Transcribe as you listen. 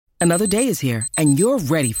Another day is here, and you're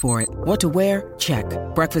ready for it. What to wear? Check.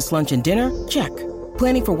 Breakfast, lunch, and dinner? Check.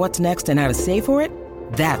 Planning for what's next and how to save for it?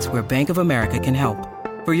 That's where Bank of America can help.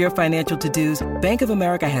 For your financial to-dos, Bank of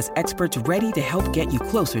America has experts ready to help get you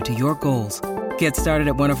closer to your goals. Get started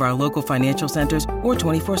at one of our local financial centers or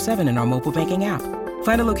 24/7 in our mobile banking app.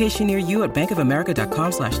 Find a location near you at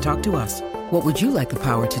bankofamerica.com/talktous. What would you like the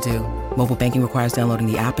power to do? Mobile banking requires downloading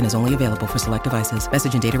the app and is only available for select devices.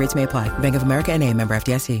 Message and data rates may apply. Bank of America N.A., member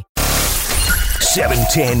FDIC.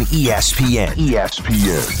 710 ESPN.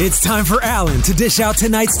 It's time for Alan to dish out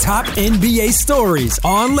tonight's top NBA stories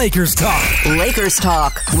on Lakers Talk. Lakers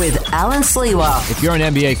Talk with Alan Sliwa. If you're an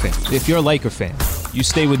NBA fan, if you're a Laker fan, you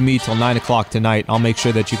stay with me till 9 o'clock tonight. I'll make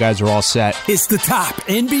sure that you guys are all set. It's the top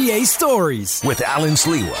NBA stories With Alan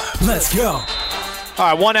Sliwa. Let's go. All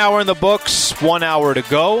right, 1 hour in the books, 1 hour to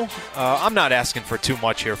go. I'm not asking for too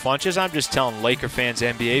much here, Funches. I'm just telling Laker fans,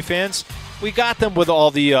 NBA fans, we got them with all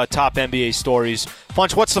the top NBA stories.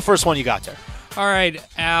 Funch, what's the first one you got there? All right,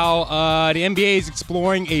 Al. The NBA is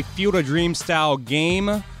exploring a Field of Dreams style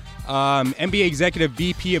game. NBA Executive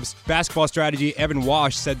VP of Basketball Strategy Evan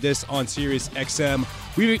Walsh said this on Sirius XM.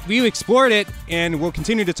 We've explored it, and we'll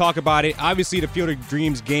continue to talk about it. Obviously, the Field of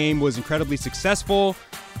Dreams game was incredibly successful,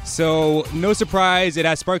 so no surprise, it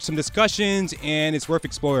has sparked some discussions, and it's worth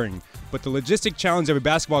exploring. But the logistic challenge of a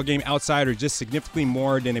basketball game outside are just significantly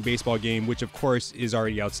more than a baseball game, which, of course, is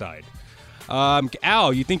already outside.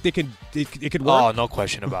 Al, you think it could work? Oh, no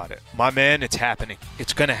question about it. My man, it's happening.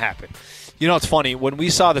 It's going to happen. You know, it's funny. When we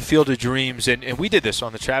saw the Field of Dreams, and we did this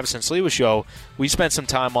on the Travis and Sliwa show, we spent some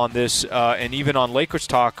time on this, and even on Lakers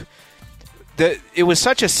Talk, it was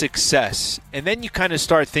such a success. And then you kind of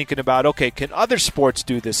start thinking about, okay, can other sports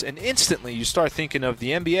do this? And instantly you start thinking of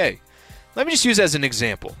the NBA. Let me just use as an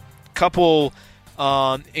example. Couple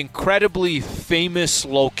incredibly famous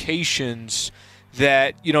locations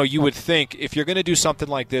that, you know, you would think if you're going to do something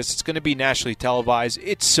like this, it's going to be nationally televised.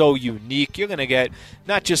 It's so unique. You're going to get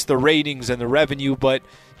not just the ratings and the revenue, but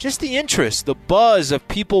just the interest, the buzz of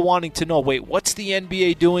people wanting to know, wait, what's the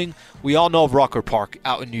NBA doing? We all know of Rucker Park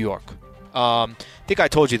out in New York. I think I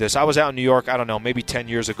told you this. I was out in New York, I don't know, maybe 10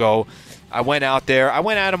 years ago. I went out there. I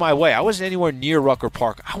went out of my way. I wasn't anywhere near Rucker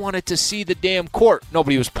Park. I wanted to see the damn court.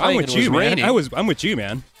 Nobody was playing. I'm with you, man. I'm with you,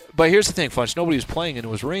 man. But here's the thing, Funch. Nobody was playing and it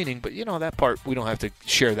was raining. But, you know, that part, we don't have to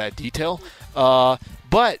share that detail.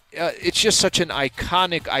 But it's just such an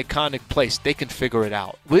iconic place. They can figure it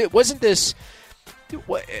out. Wasn't this –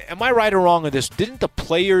 am I right or wrong on this? Didn't the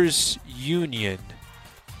Players Union –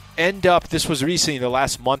 end up, this was recently, the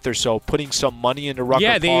last month or so, putting some money into Rucker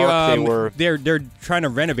Park. They're trying to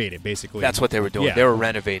renovate it, basically. That's what they were doing. Yeah. They were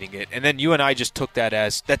renovating it. And then you and I just took that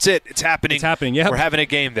as, that's it. It's happening. It's happening, yeah. We're having a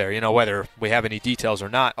game there, you know, whether we have any details or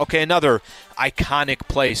not. Okay, another iconic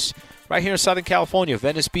place right here in Southern California,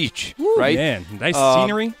 Venice Beach. Ooh, right? Man, nice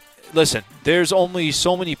scenery. Listen, there's only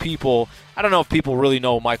so many people. I don't know if people really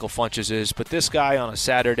know who Michael Funches is, but this guy on a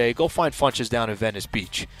Saturday, go find Funches down in Venice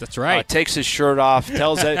Beach. That's right. Takes his shirt off,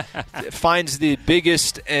 finds the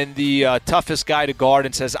biggest and the toughest guy to guard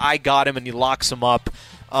and says, I got him, and he locks him up.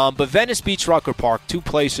 But Venice Beach, Rucker Park, two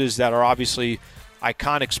places that are obviously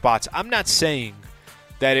iconic spots. I'm not saying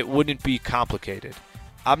that it wouldn't be complicated.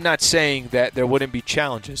 I'm not saying that there wouldn't be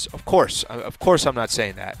challenges. Of course I'm not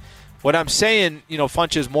saying that. What I'm saying, you know,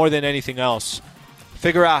 Funches, more than anything else,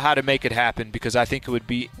 figure out how to make it happen because I think it would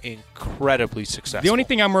be incredibly successful. The only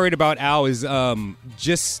thing I'm worried about, Al, is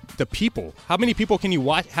just the people. How many people can you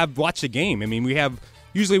have watched a game? I mean,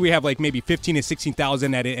 usually we have like maybe 15 to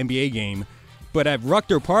 16,000 at an NBA game, but at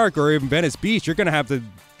Rucker Park or even Venice Beach, you're going to have to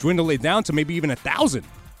dwindle it down to maybe even 1,000.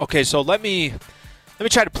 Okay, so let me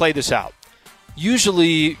try to play this out.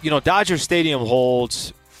 Usually, you know, Dodger Stadium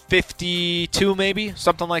holds 52 maybe,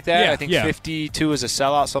 something like that. Yeah, I think yeah. 52 is a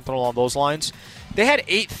sellout, something along those lines. They had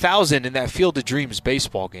 8,000 in that Field of Dreams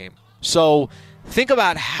baseball game. So think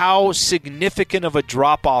about how significant of a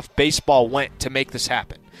drop-off baseball went to make this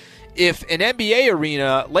happen. If an NBA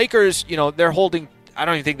arena, Lakers, you know, they're holding, I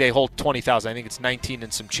don't even think they hold 20,000. I think it's 19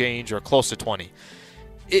 and some change or close to 20.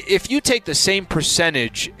 If you take the same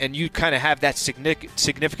percentage and you kind of have that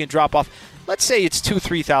significant drop-off, let's say it's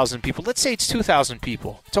 3,000 people. Let's say it's 2,000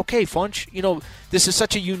 people. It's okay, Funch. You know, this is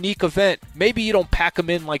such a unique event. Maybe you don't pack them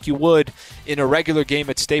in like you would in a regular game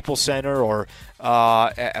at Staples Center or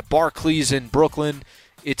at Barclays in Brooklyn.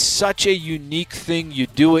 It's such a unique thing. You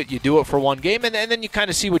do it for one game, and then you kind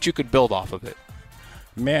of see what you can build off of it.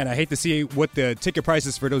 Man, I hate to see what the ticket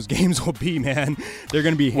prices for those games will be, man. They're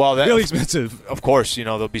going to be really expensive. Of course, you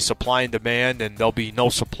know, there'll be supply and demand, and there'll be no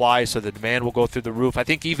supply, so the demand will go through the roof. I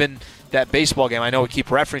think even that baseball game, I know we keep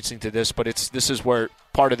referencing to this, but this is where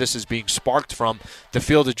part of this is being sparked from the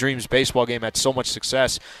Field of Dreams baseball game had so much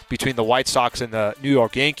success between the White Sox and the New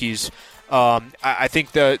York Yankees. I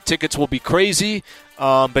think the tickets will be crazy,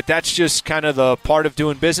 but that's just kind of the part of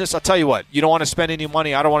doing business. I'll tell you what, you don't want to spend any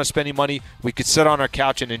money. I don't want to spend any money. We could sit on our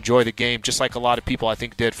couch and enjoy the game, just like a lot of people, I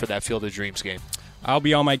think, did for that Field of Dreams game. I'll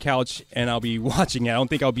be on my couch and I'll be watching it. I don't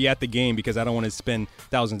think I'll be at the game because I don't want to spend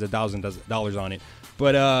thousands of dollars on it.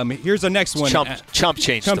 But here's the next one. Chump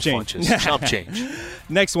change. Chump change.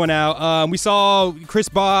 Next one out. We saw Chris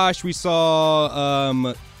Bosh. We saw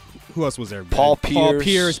who else was there? Paul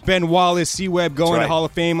Pierce, Ben Wallace, C-Webb going to Hall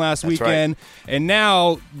of Fame last weekend. Right. And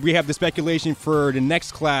now we have the speculation for the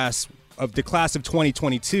next class of the class of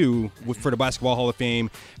 2022 for the Basketball Hall of Fame.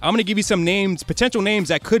 I'm going to give you some names, potential names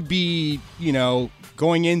that could be,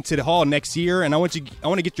 going into the Hall next year, and I want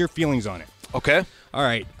to get your feelings on it. Okay. All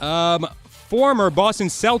right. Former Boston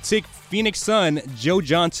Celtic, Phoenix Sun, Joe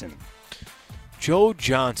Johnson. Joe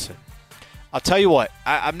Johnson. I'll tell you what,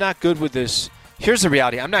 I'm not good with this. Here's the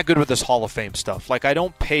reality. I'm not good with this Hall of Fame stuff. Like, I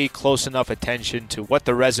don't pay close enough attention to what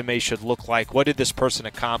the resume should look like. What did this person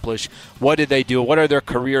accomplish? What did they do? What are their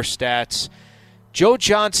career stats? Joe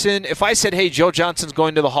Johnson, if I said, hey, Joe Johnson's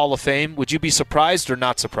going to the Hall of Fame, would you be surprised or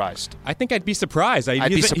not surprised? I think I'd be surprised. I'd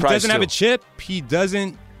be surprised, he doesn't too. have a chip.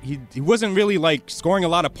 He wasn't really, scoring a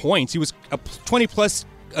lot of points. He was a 20-plus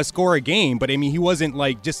score a game, but, he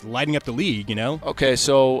wasn't, just lighting up the league, Okay,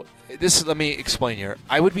 so let me explain here.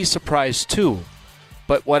 I would be surprised, too.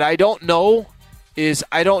 But what I don't know is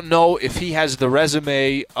I don't know if he has the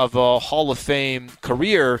resume of a Hall of Fame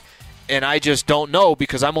career, and I just don't know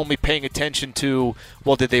because I'm only paying attention to,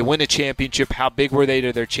 well, did they win a championship? How big were they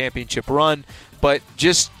to their championship run? But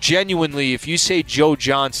just genuinely, if you say Joe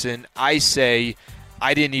Johnson, I say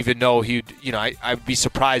I didn't even know I'd be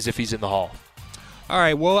surprised if he's in the Hall. All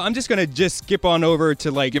right, well, I'm just going to skip on over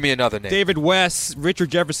to, give me another name. David West,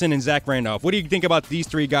 Richard Jefferson, and Zach Randolph. What do you think about these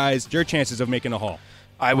three guys, their chances of making the Hall?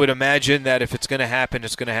 I would imagine that if it's going to happen,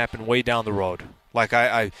 it's going to happen way down the road.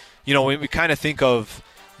 When we kind of think of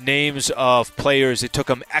names of players, it took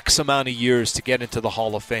them X amount of years to get into the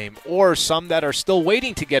Hall of Fame, or some that are still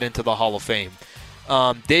waiting to get into the Hall of Fame.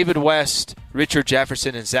 David West, Richard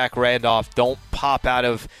Jefferson, and Zach Randolph don't pop out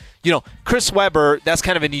of, Chris Webber, that's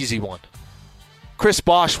kind of an easy one. Chris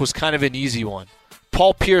Bosh was kind of an easy one.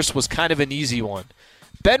 Paul Pierce was kind of an easy one.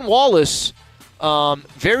 Ben Wallace,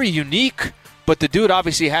 very unique, but the dude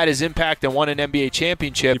obviously had his impact and won an NBA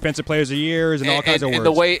championship. Defensive Players of the Years and all kinds of words.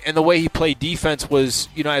 And the way he played defense was,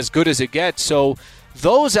 as good as it gets. So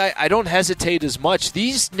those I don't hesitate as much.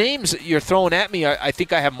 These names you're throwing at me, I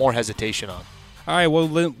think I have more hesitation on. All right, well,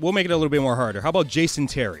 we'll make it a little bit more harder. How about Jason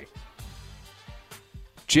Terry?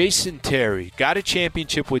 Jason Terry got a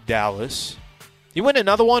championship with Dallas. You win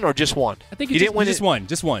another one or just one? I think he didn't win just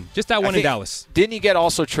one. Just that one in Dallas. Didn't he get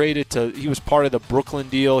also traded to? He was part of the Brooklyn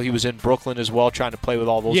deal. He was in Brooklyn as well, trying to play with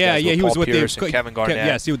all those guys. Yeah, he was with Pierce and Kevin Garnett.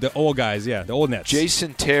 Yes, he was the old guys. Yeah, the old Nets.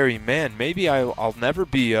 Jason Terry, man, maybe I'll never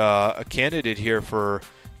be a candidate here for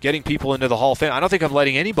getting people into the Hall of Fame. I don't think I'm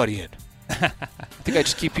letting anybody in. I think I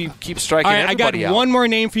just keep striking everybody out. I got one more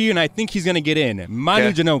name for you, and I think he's going to get in.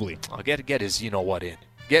 Manu Ginobili. I'll get his you-know-what in.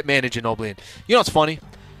 Get Manu Ginobili in. You know what's funny?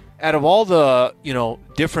 Out of all the,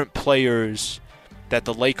 different players that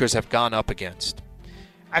the Lakers have gone up against,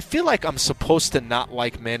 I feel like I'm supposed to not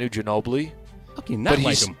like Manu Ginobili. Okay, not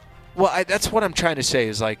like him. Well, that's what I'm trying to say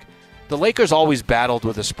is the Lakers always battled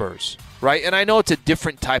with the Spurs, right? And I know it's a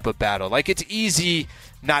different type of battle. It's easy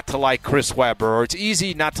not to like Chris Webber, or it's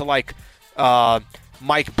easy not to like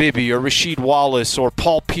Mike Bibby or Rasheed Wallace or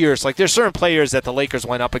Paul Pierce. There's certain players that the Lakers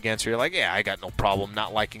went up against where you're like, yeah, I got no problem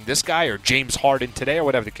not liking this guy or James Harden today or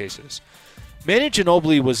whatever the case is. Manu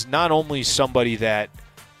Ginobili was not only somebody that,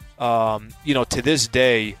 to this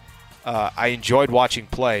day, I enjoyed watching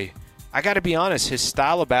play. I got to be honest, his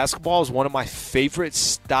style of basketball is one of my favorite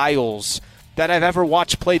styles that I've ever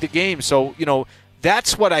watched play the game. So,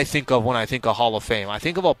 that's what I think of when I think of Hall of Fame. I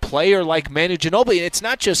think of a player like Manu Ginobili. It's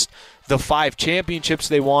not just the 5 championships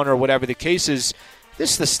they won or whatever the case is.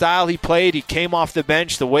 This is the style he played. He came off the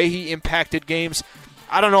bench, the way he impacted games.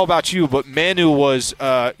 I don't know about you, but Manu was,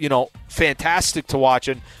 fantastic to watch.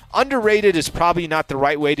 And underrated is probably not the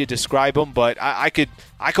right way to describe him, but I could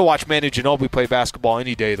watch Manu Ginobili play basketball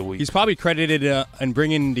any day of the week. He's probably credited in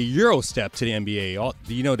bringing the Euro step to the NBA.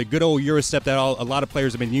 The good old Euro step that a lot of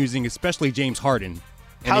players have been using, especially James Harden.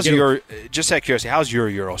 Just out of curiosity, how's your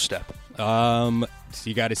Euro step?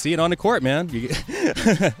 You got to see it on the court, man.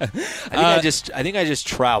 I think I just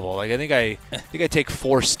travel. I think I take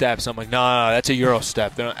 4 steps. I'm like, no, that's a Euro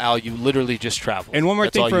step. Then, Al, you literally just travel. And one more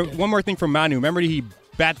thing from Manu. Remember he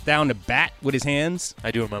bat down the bat with his hands?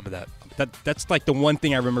 I do remember that. That's like the one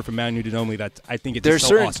thing I remember from Manu Ginobili that I think it's just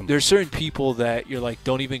so awesome. There's certain people that you're like,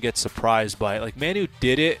 don't even get surprised by it. Like Manu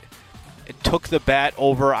did it. It took the bat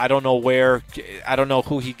over. I don't know where. I don't know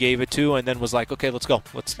who he gave it to, and then was like, okay, let's go.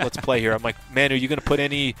 Let's play here. I'm like, Manu, you going to put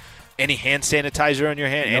any hand sanitizer on your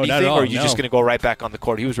hand, anything, or are you just going to go right back on the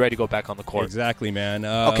court? He was ready to go back on the court. Exactly, man.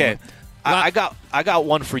 Okay, I got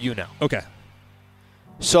one for you now. Okay.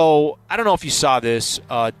 So I don't know if you saw this.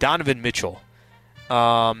 Donovan Mitchell,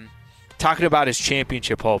 talking about his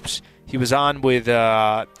championship hopes. He was on with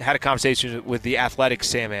had a conversation with the Athletic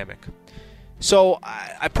Sam Amick. So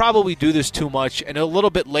I probably do this too much, and a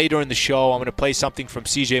little bit later in the show, I'm going to play something from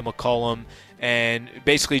C.J. McCollum, and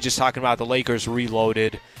basically just talking about the Lakers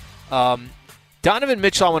reloaded. Donovan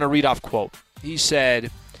Mitchell, I want to read off quote. He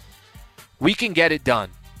said, "We can get it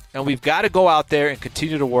done, and we've got to go out there and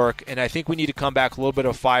continue to work, and I think we need to come back a little bit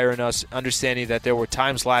of fire in us, understanding that there were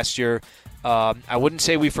times last year, I wouldn't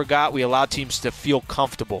say we forgot, we allowed teams to feel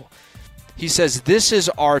comfortable." He says, "This is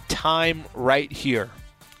our time right here."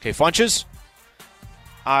 Okay, Funches?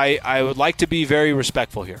 I would like to be very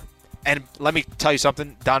respectful here. And let me tell you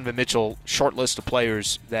something, Donovan Mitchell, short list of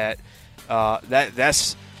players that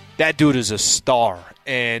dude is a star.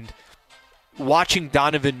 And watching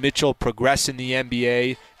Donovan Mitchell progress in the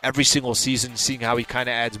NBA every single season, seeing how he kind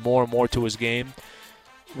of adds more and more to his game.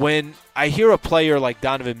 When I hear a player like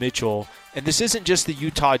Donovan Mitchell, and this isn't just the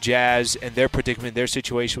Utah Jazz and their predicament, their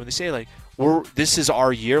situation, when they say, like, this is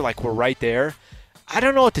our year, like we're right there, I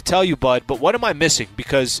don't know what to tell you, bud, but what am I missing?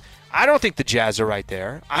 Because I don't think the Jazz are right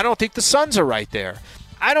there. I don't think the Suns are right there.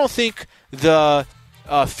 I don't think the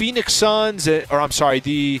Phoenix Suns,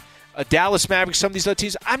 the Dallas Mavericks, some of these other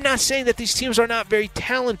teams, I'm not saying that these teams are not very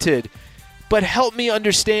talented, but help me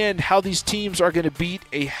understand how these teams are going to beat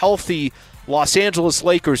a healthy Los Angeles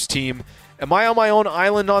Lakers team. Am I on my own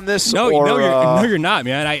island on this? No, you're not,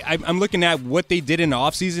 man. I'm looking at what they did in the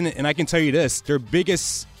offseason, and I can tell you this. Their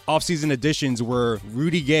biggest offseason additions were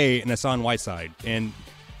Rudy Gay and Hassan Whiteside. And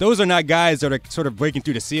those are not guys that are sort of breaking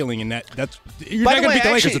through the ceiling, and that's you're not going to beat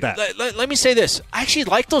the Lakers with that. Let me say this. I actually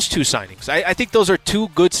like those two signings. I think those are two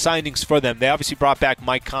good signings for them. They obviously brought back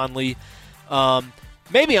Mike Conley.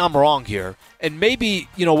 Maybe I'm wrong here. And maybe,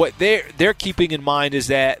 what they're keeping in mind is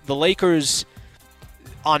that the Lakers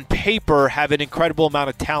on paper have an incredible amount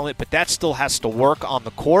of talent, but that still has to work on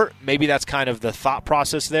the court. Maybe that's kind of the thought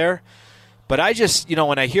process there. But I just,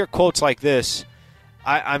 when I hear quotes like this,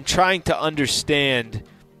 I'm trying to understand,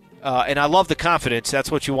 and I love the confidence.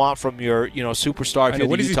 That's what you want from your, superstar.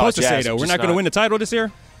 What is he supposed to say, though? We're not going to win the title this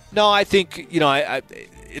year? No, I think,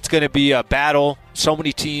 it's going to be a battle. So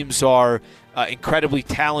many teams are incredibly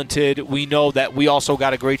talented. We know that we also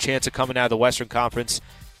got a great chance of coming out of the Western Conference.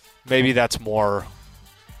 Maybe that's more,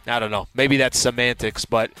 I don't know. Maybe that's semantics.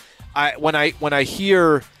 But when I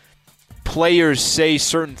hear players say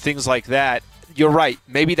certain things like that, you're right.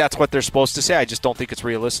 Maybe that's what they're supposed to say. I just don't think it's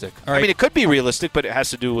realistic. Right. I mean, it could be realistic, but it has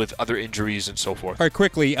to do with other injuries and so forth. All right,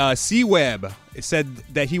 quickly, C-Webb said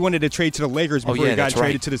that he wanted to trade to the Lakers before he got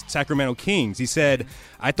traded to the Sacramento Kings. He said,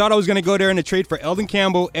 "I thought I was going to go there in a trade for Eldon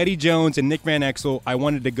Campbell, Eddie Jones, and Nick Van Exel. I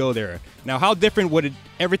wanted to go there." Now, how different would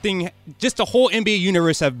just the whole NBA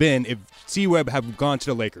universe have been if C-Webb had gone to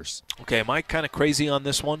the Lakers? Okay, am I kind of crazy on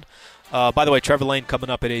this one? By the way, Trevor Lane coming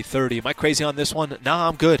up at 8:30. Am I crazy on this one? Nah,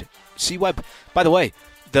 I'm good. C-Webb, by the way,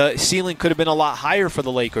 the ceiling could have been a lot higher for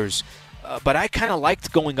the Lakers, but I kind of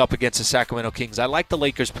liked going up against the Sacramento Kings. I liked the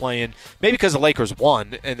Lakers playing, maybe because the Lakers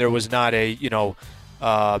won and there was not a,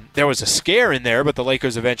 there was a scare in there, but the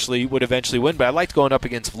Lakers would eventually win. But I liked going up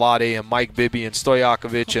against Vlade and Mike Bibby and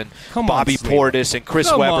Stojakovic and Bobby Portis and Chris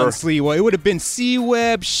Webber. Come on, Sliwa. It would have been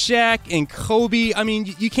C-Webb, Shaq, and Kobe. I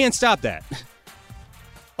mean, you can't stop that.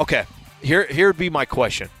 Okay, here'd be my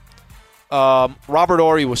question. Robert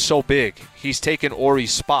Horry was so big. He's taken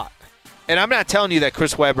Horry's spot. And I'm not telling you that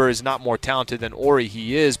Chris Webber is not more talented than Horry.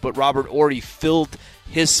 He is, but Robert Horry filled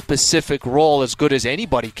his specific role as good as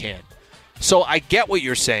anybody can. So I get what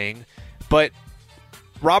you're saying, but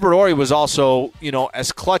Robert Horry was also,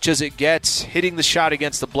 as clutch as it gets, hitting the shot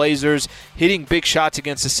against the Blazers, hitting big shots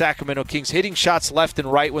against the Sacramento Kings, hitting shots left and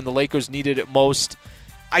right when the Lakers needed it most.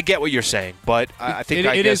 I get what you're saying, but I think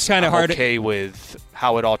it is kind of hard okay with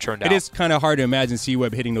how it all turned out. It is kind of hard to imagine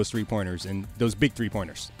C-Webb hitting those three-pointers and those big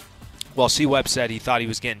three-pointers. Well, C-Webb said he thought he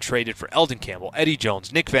was getting traded for Eldon Campbell, Eddie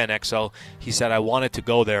Jones, Nick Van Exel. He said, I wanted to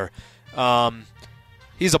go there.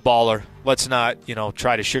 He's a baller. Let's not,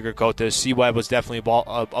 try to sugarcoat this. C-Webb was definitely a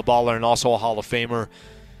baller and also a Hall of Famer.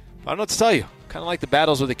 I don't know what to tell you. Kind of like the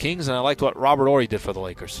battles with the Kings, and I liked what Robert Horry did for the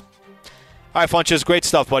Lakers. All right, Funches, great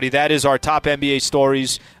stuff, buddy. That is our top NBA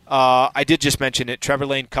stories. I did just mention it. Trevor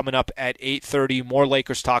Lane coming up at 8:30. More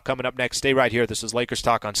Lakers talk coming up next. Stay right here. This is Lakers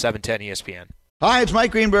Talk on 710 ESPN. Hi, it's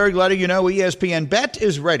Mike Greenberg letting you know ESPN Bet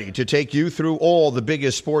is ready to take you through all the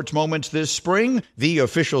biggest sports moments this spring. The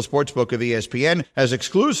official sportsbook of ESPN has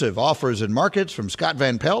exclusive offers and markets from Scott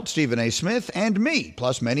Van Pelt, Stephen A. Smith, and me,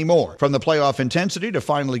 plus many more. From the playoff intensity to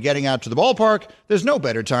finally getting out to the ballpark, there's no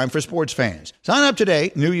better time for sports fans. Sign up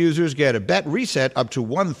today. New users get a bet reset up to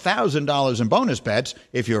 $1,000 in bonus bets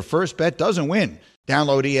if your first bet doesn't win.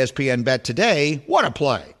 Download ESPN Bet today. What a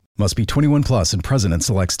play. Must be 21 plus and present in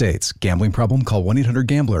select states. Gambling problem? Call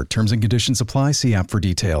 1-800-GAMBLER. Terms and conditions apply. See app for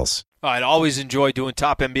details. All right, always enjoy doing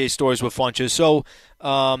top NBA stories with Funches. So,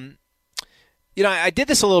 I did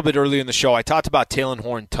this a little bit earlier in the show. I talked about Talen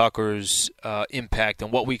Horton-Tucker's impact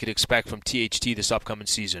and what we could expect from THT this upcoming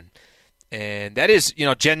season. And that is,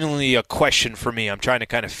 genuinely a question for me. I'm trying to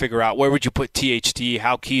kind of figure out where would you put THT?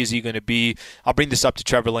 How key is he going to be? I'll bring this up to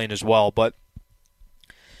Trevor Lane as well, but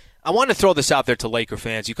I want to throw this out there to Laker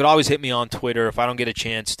fans. You could always hit me on Twitter if I don't get a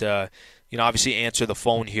chance to, obviously answer the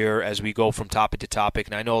phone here as we go from topic to topic.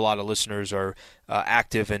 And I know a lot of listeners are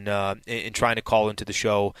active in trying to call into the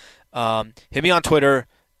show. Hit me on Twitter,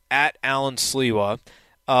 at Alan Sliwa.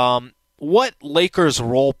 What Lakers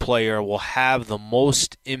role player will have the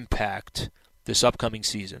most impact this upcoming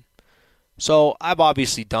season? So I've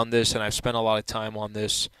obviously done this, and I've spent a lot of time on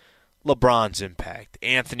this. LeBron's impact,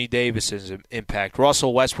 Anthony Davis's impact,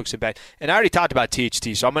 Russell Westbrook's impact, and I already talked about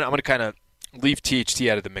THT, so I'm going to kind of leave THT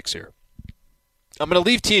out of the mix here. I'm going to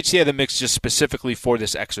leave THT out of the mix just specifically for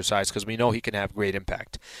this exercise because we know he can have great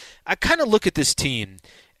impact. I kind of look at this team,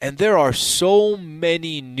 and there are so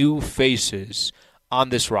many new faces on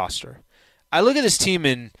this roster. I look at this team,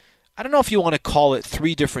 and I don't know if you want to call it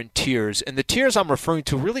three different tiers, and the tiers I'm referring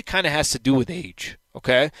to really kind of has to do with age.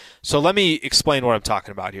 Okay, so let me explain what I'm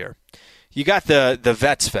talking about here. You got the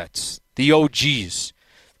vets, the OGs,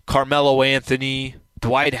 Carmelo Anthony,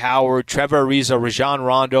 Dwight Howard, Trevor Ariza, Rajon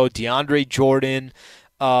Rondo, DeAndre Jordan.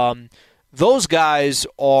 Those guys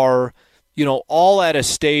are, all at a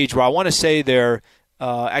stage where I want to say they're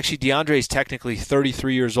actually DeAndre is technically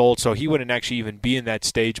 33 years old, so he wouldn't actually even be in that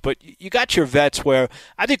stage. But you got your vets where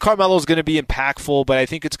I think Carmelo's going to be impactful, but I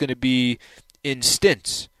think it's going to be in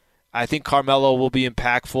stints. I think Carmelo will be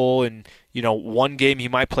impactful in, one game he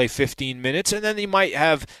might play 15 minutes, and then he might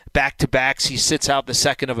have back-to-backs. He sits out the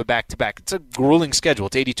second of a back-to-back. It's a grueling schedule.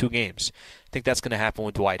 It's 82 games. I think that's going to happen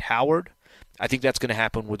with Dwight Howard. I think that's going to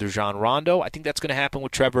happen with Rajon Rondo. I think that's going to happen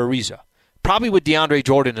with Trevor Ariza. Probably with DeAndre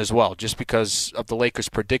Jordan as well, just because of the Lakers'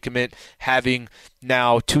 predicament, having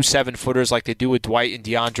now 2 7-footers like they do with Dwight and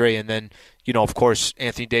DeAndre, and then, of course,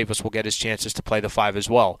 Anthony Davis will get his chances to play the 5 as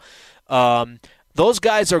well. Those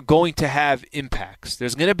guys are going to have impacts.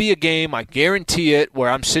 There's going to be a game, I guarantee it, where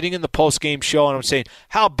I'm sitting in the post-game show and I'm saying,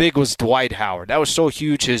 how big was Dwight Howard? That was so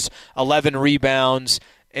huge, his 11 rebounds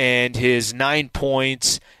and his 9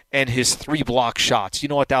 points and his 3 block shots. You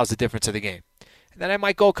know what? That was the difference of the game. And then I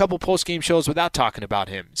might go a couple post-game shows without talking about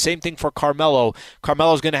him. Same thing for Carmelo.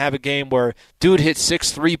 Carmelo's going to have a game where dude hit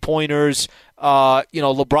 6 3-pointers.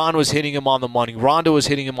 LeBron was hitting him on the money. Rondo was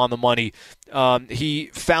hitting him on the money. He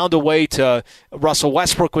found a way to – Russell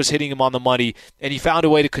Westbrook was hitting him on the money, and he found a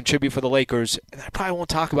way to contribute for the Lakers. And I probably won't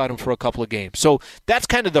talk about him for a couple of games. So that's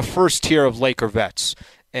kind of the first tier of Laker vets.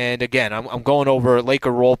 And, again, I'm going over a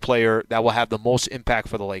Laker role player that will have the most impact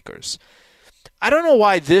for the Lakers. I don't know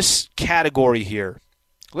why this category here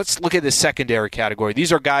 – let's look at the secondary category.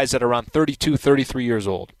 These are guys that are around 32, 33 years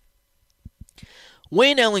old.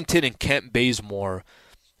 Wayne Ellington and Kent Bazemore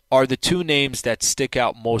are the two names that stick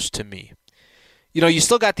out most to me. You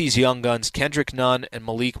still got these young guns, Kendrick Nunn and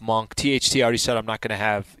Malik Monk. THT already said I'm not going to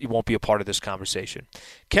have, he won't be a part of this conversation.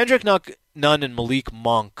 Kendrick Nunn and Malik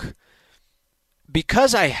Monk,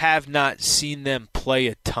 because I have not seen them play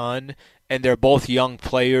a ton, and they're both young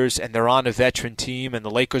players, and they're on a veteran team, and the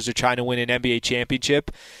Lakers are trying to win an NBA championship,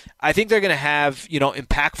 I think they're going to have,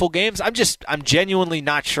 impactful games. I'm genuinely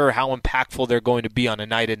not sure how impactful they're going to be on a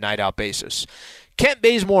night-in, night-out basis. Kent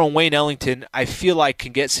Bazemore and Wayne Ellington, I feel like,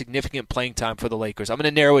 can get significant playing time for the Lakers. I'm going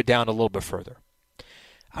to narrow it down a little bit further.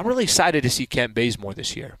 I'm really excited to see Kent Bazemore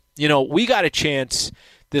this year. We got a chance,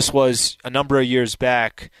 this was a number of years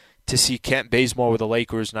back, to see Kent Bazemore with the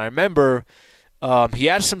Lakers, and I remember he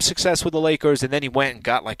had some success with the Lakers, and then he went and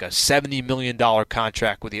got like a $70 million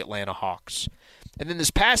contract with the Atlanta Hawks. And then this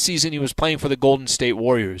past season, he was playing for the Golden State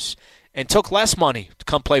Warriors and took less money to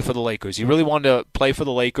come play for the Lakers. He really wanted to play for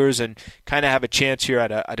the Lakers and kind of have a chance here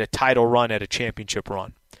at a title run, at a championship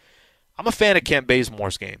run. I'm a fan of Kent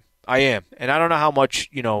Bazemore's game. I am. And I don't know how much,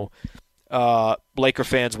 Laker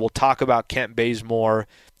fans will talk about Kent Bazemore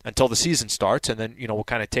until the season starts, and then we'll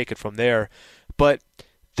kind of take it from there. But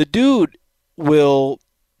the dude will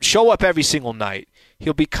show up every single night.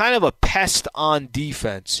 He'll be kind of a pest on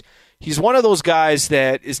defense. He's one of those guys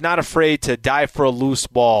that is not afraid to dive for a loose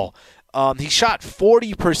ball. He shot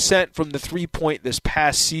 40% from the 3-point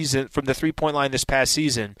line this past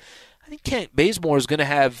season. I think Kent Bazemore is going to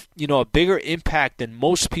have a bigger impact than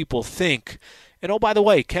most people think. And by the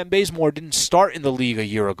way, Kent Bazemore didn't start in the league a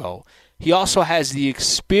year ago. He also has the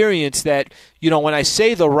experience that, when I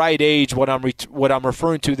say the right age, what I'm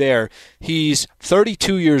referring to there, he's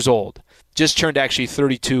 32 years old. Just turned actually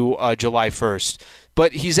 32 July 1st.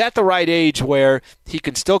 But he's at the right age where he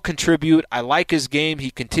can still contribute. I like his game. He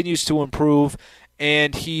continues to improve.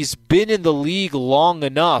 And he's been in the league long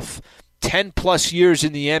enough, 10-plus years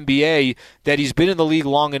in the NBA, that he's been in the league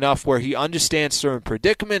long enough where he understands certain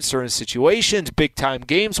predicaments, certain situations, big-time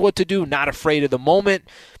games, what to do, not afraid of the moment.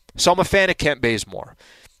 So I'm a fan of Kent Bazemore.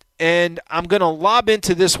 And I'm going to lob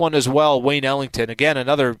into this one as well, Wayne Ellington. Again,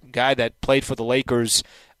 another guy that played for the Lakers,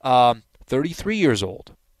 33 years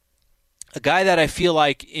old. A guy that I feel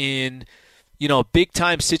like in,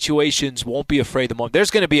 big-time situations won't be afraid of the moment. There's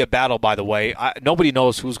going to be a battle, by the way. Nobody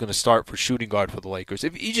knows who's going to start for shooting guard for the Lakers.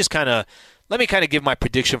 If you just let me give my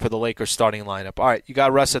prediction for the Lakers starting lineup. All right, you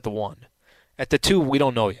got Russ at the 1. At the 2, we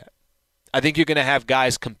don't know yet. I think you're going to have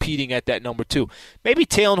guys competing at that number 2. Maybe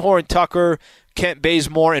Talen Horton-Tucker, Kent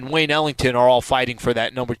Bazemore, and Wayne Ellington are all fighting for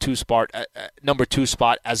that number 2 spot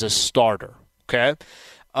as a starter. Okay.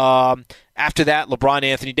 After that, LeBron,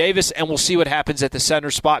 Anthony Davis, and we'll see what happens at the center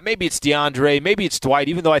spot. Maybe it's DeAndre, maybe it's Dwight,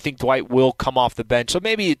 even though I think Dwight will come off the bench. So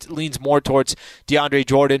maybe it leans more towards DeAndre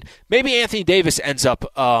Jordan. Maybe Anthony Davis ends up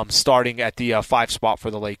starting at the 5 spot for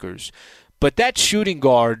the Lakers. But that shooting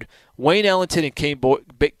guard, Wayne Ellington and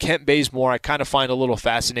Kent Bazemore, I kind of find a little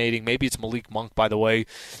fascinating. Maybe it's Malik Monk, by the way.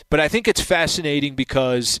 But I think it's fascinating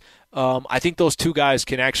because I think those two guys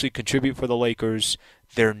can actually contribute for the Lakers.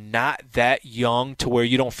 They're not that young to where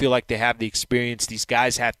you don't feel like they have the experience. These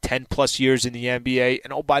guys have 10-plus years in the NBA.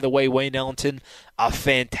 And, by the way, Wayne Ellington, a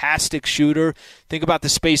fantastic shooter. Think about the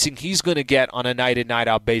spacing he's going to get on a night-in,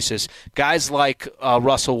 night-out basis. Guys like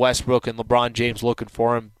Russell Westbrook and LeBron James looking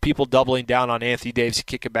for him. People doubling down on Anthony Davis,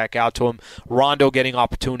 kick it back out to him. Rondo getting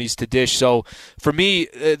opportunities to dish. So, for me,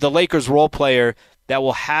 the Lakers role player that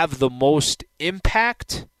will have the most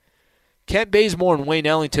impact, Kent Bazemore and Wayne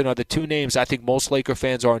Ellington are the two names I think most Laker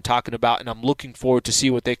fans aren't talking about, and I'm looking forward to see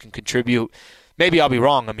what they can contribute. Maybe I'll be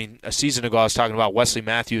wrong. I mean, a season ago I was talking about Wesley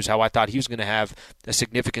Matthews, how I thought he was going to have a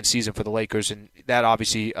significant season for the Lakers, and that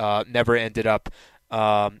obviously never ended up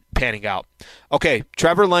panning out. Okay,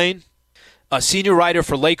 Trevor Lane, a senior writer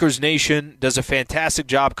for Lakers Nation, does a fantastic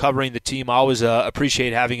job covering the team. I always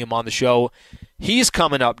appreciate having him on the show. He's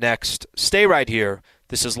coming up next. Stay right here.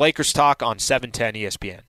 This is Lakers Talk on 710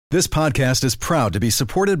 ESPN. This podcast is proud to be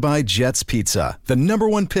supported by Jets Pizza, the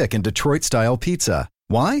 #1 pick in Detroit-style pizza.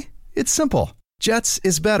 Why? It's simple. Jets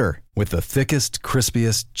is better. With the thickest,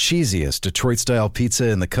 crispiest, cheesiest Detroit-style pizza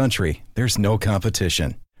in the country, there's no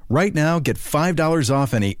competition. Right now, get $5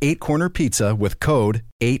 off any 8-corner pizza with code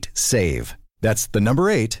 8SAVE. That's the number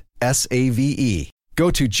 8, S-A-V-E.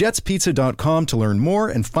 Go to jetspizza.com to learn more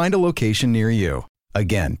and find a location near you.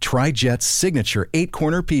 Again, try Jet's signature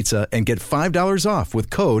 8-corner pizza and get $5 off with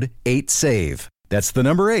code 8SAVE. That's the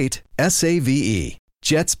number 8, S-A-V-E.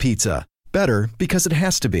 Jet's Pizza. Better because it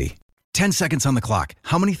has to be. 10 seconds on the clock.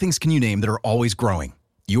 How many things can you name that are always growing?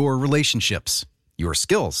 Your relationships, your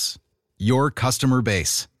skills, your customer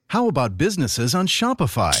base. How about businesses on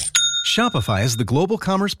Shopify? Shopify is the global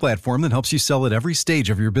commerce platform that helps you sell at every stage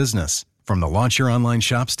of your business. From the launch your online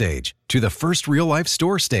shop stage, to the first real-life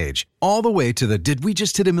store stage, all the way to the did we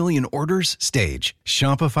just hit a million orders stage,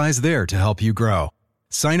 Shopify's there to help you grow.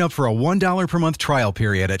 Sign up for a $1 per month trial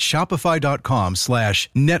period at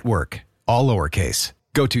shopify.com/network, all lowercase.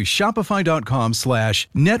 Go to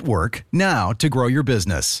shopify.com/network now to grow your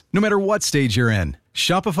business, no matter what stage you're in.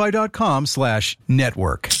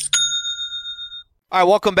 Shopify.com/network. All right,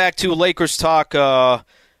 welcome back to Lakers Talk.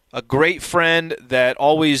 A great friend that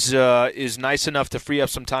always is nice enough to free up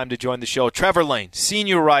some time to join the show. Trevor Lane,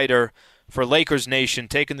 senior writer for Lakers Nation,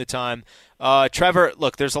 taking the time. Trevor,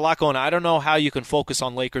 look, there's a lot going on. I don't know how you can focus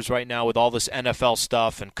on Lakers right now with all this NFL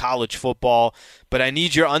stuff and college football, but I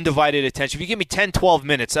need your undivided attention. If you give me 10, 12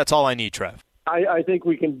 minutes, that's all I need, Trev. I think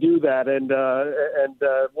we can do that, and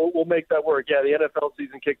we'll make that work. Yeah, the NFL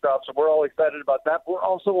season kicked off, so we're all excited about that. We're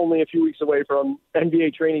also only a few weeks away from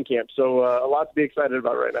NBA training camp, so a lot to be excited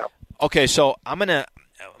about right now. Okay, so I'm gonna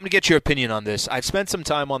get your opinion on this. I've spent some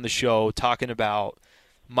time on the show talking about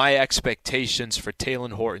my expectations for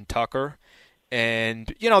Talen Horton-Tucker,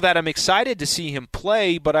 And, that I'm excited to see him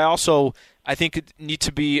play, but I think it need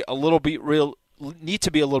to be a little bit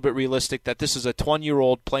realistic that this is a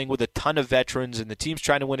 20-year-old playing with a ton of veterans and the team's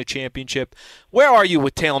trying to win a championship. Where are you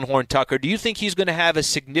with Talen Horn-Tucker? Do you think he's going to have a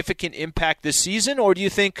significant impact this season, or do you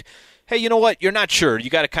think, hey, you know what, you're not sure. You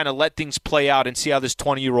got to kind of let things play out and see how this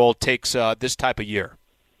 20-year-old takes this type of year?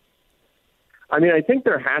 I mean, I think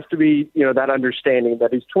there has to be, that understanding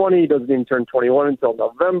that he's 20, he doesn't even turn 21 until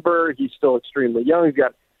November. He's still extremely young. He's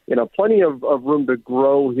got, plenty of room to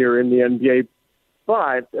grow here in the NBA.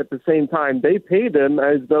 But at the same time, they paid him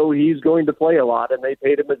as though he's going to play a lot, and they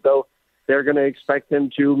paid him as though they're going to expect him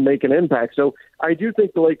to make an impact. So I do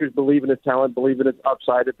think the Lakers believe in his talent, believe in his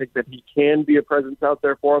upside. I think that he can be a presence out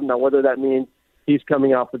there for them. Now, whether that means he's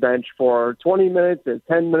coming off the bench for 20 minutes,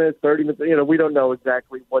 10 minutes, 30 minutes. We don't know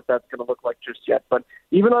exactly what that's going to look like just yet. But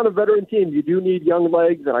even on a veteran team, you do need young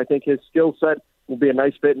legs, and I think his skill set will be a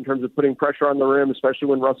nice fit in terms of putting pressure on the rim, especially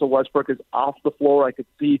when Russell Westbrook is off the floor. I could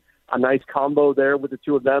see a nice combo there with the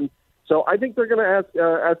two of them. So I think they're going to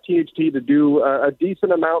ask THT to do a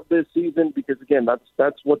decent amount this season because, again,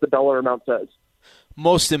 that's what the dollar amount says.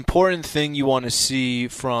 Most important thing you want to see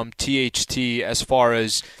from THT as far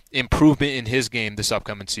as improvement in his game this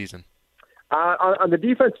upcoming season? On the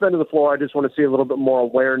defensive end of the floor, I just want to see a little bit more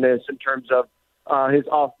awareness in terms of his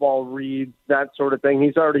off-ball reads, that sort of thing.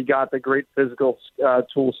 He's already got the great physical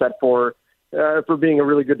tool set for being a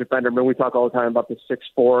really good defender. I mean, we talk all the time about the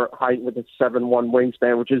 6'4" height with a 7'1"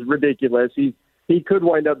 wingspan, which is ridiculous. He could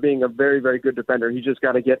wind up being a very, very good defender. He's just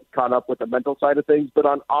got to get caught up with the mental side of things. But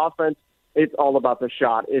on offense, it's all about the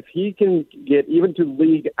shot. If he can get even to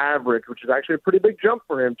league average, which is actually a pretty big jump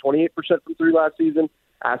for him, 28% from three last season,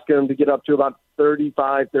 asking him to get up to about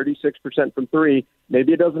 35, 36% from three.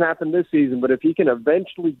 Maybe it doesn't happen this season, but if he can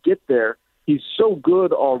eventually get there, he's so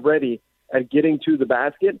good already at getting to the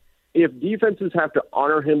basket. If defenses have to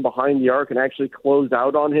honor him behind the arc and actually close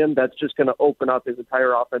out on him, that's just going to open up his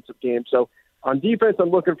entire offensive game. So on defense,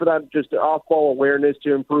 I'm looking for that just off-ball awareness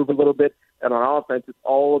to improve a little bit. And on offense, it's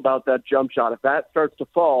all about that jump shot. If that starts to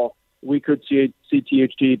fall, we could see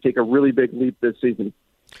THT take a really big leap this season.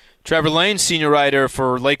 Trevor Lane, senior writer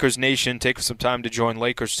for Lakers Nation, taking some time to join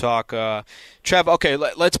Lakers Talk. Trev, okay,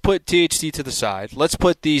 let's put THT to the side. Let's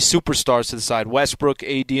put the superstars to the side, Westbrook,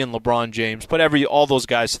 AD, and LeBron James. Put all those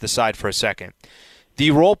guys to the side for a second.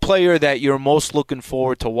 The role player that you're most looking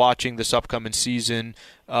forward to watching this upcoming season,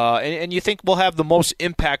 and you think will have the most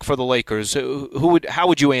impact for the Lakers, how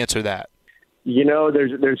would you answer that?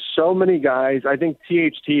 There's so many guys. I think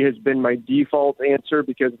THT has been my default answer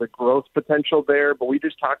because of the growth potential there, but we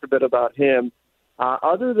just talked a bit about him.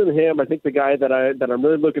 Other than him, I think the guy that I'm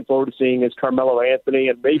really looking forward to seeing is Carmelo Anthony,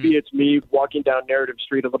 and maybe it's me walking down narrative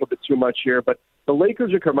street a little bit too much here, but the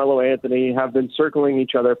Lakers and Carmelo Anthony have been circling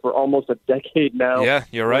each other for almost a decade now. Yeah,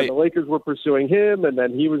 you're right. The Lakers were pursuing him, and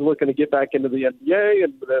then he was looking to get back into the NBA,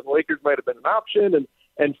 and the Lakers might have been an option,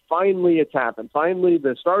 and finally it's happened. Finally,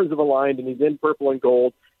 the stars have aligned, and he's in purple and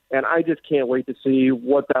gold, and I just can't wait to see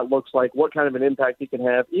what that looks like, what kind of an impact he can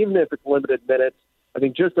have, even if it's limited minutes. I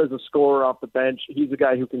think just as a scorer off the bench, he's a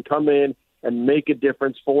guy who can come in and make a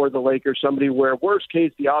difference for the Lakers, somebody where, worst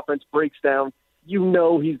case, the offense breaks down. He's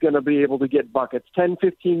going to be able to get buckets. 10,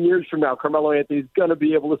 15 years from now, Carmelo Anthony's going to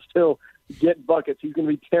be able to still get buckets. He's going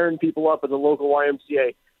to be tearing people up at the local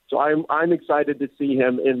YMCA. So I'm excited to see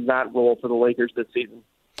him in that role for the Lakers this season.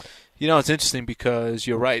 It's interesting because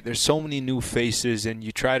you're right. There's so many new faces, and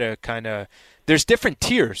you try to there's different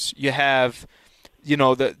tiers. You have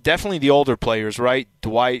definitely the older players, right?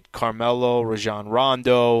 Dwight, Carmelo, Rajon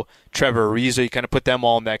Rondo, Trevor Ariza. You kind of put them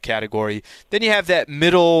all in that category. Then you have that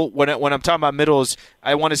middle. When I'm talking about middles,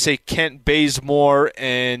 I want to say Kent Bazemore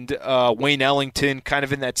and Wayne Ellington, kind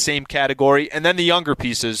of in that same category. And then the younger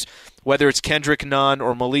pieces, whether it's Kendrick Nunn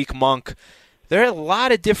or Malik Monk. There are a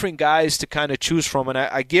lot of different guys to kind of choose from, and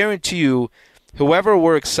I guarantee you, whoever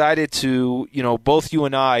we're excited to, both you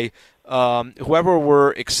and I. Whoever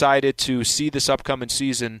we're excited to see this upcoming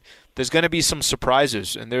season, there's going to be some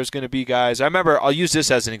surprises, and there's going to be guys. I remember, I'll use this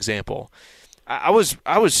as an example. I was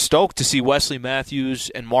stoked to see Wesley Matthews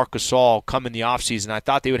and Marc Gasol come in the offseason. I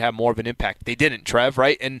thought they would have more of an impact. They didn't, Trev,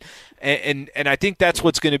 right? And I think that's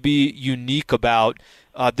what's going to be unique about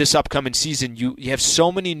this upcoming season. You have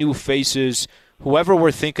so many new faces. Whoever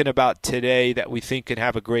we're thinking about today that we think can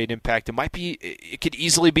have a great impact, it could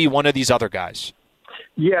easily be one of these other guys.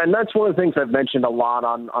 Yeah, and that's one of the things I've mentioned a lot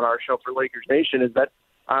on our show for Lakers Nation is that,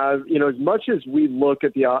 as much as we look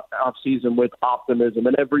at the offseason with optimism,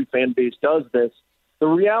 and every fan base does this, the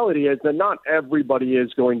reality is that not everybody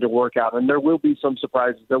is going to work out, and there will be some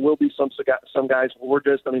surprises. There will be some guys who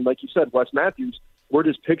like you said, Wes Matthews, we're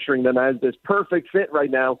just picturing them as this perfect fit right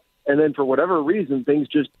now. And then for whatever reason, things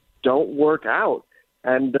just don't work out.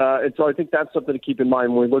 And so I think that's something to keep in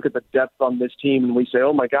mind when we look at the depth on this team and we say,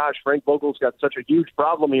 oh my gosh, Frank Vogel's got such a huge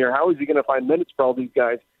problem here. How is he going to find minutes for all these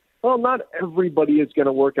guys? Well, not everybody is going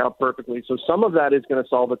to work out perfectly. So some of that is going to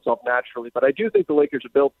solve itself naturally. But I do think the Lakers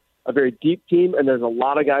have built a very deep team, and there's a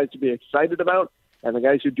lot of guys to be excited about. And the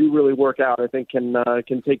guys who do really work out, I think, can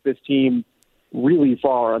take this team really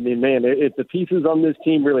far. I mean, man, if the pieces on this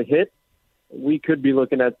team really hit, we could be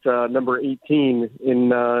looking at number 18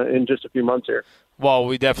 in just a few months here. Well,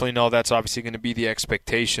 we definitely know that's obviously going to be the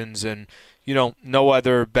expectations, and no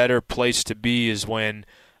other better place to be is when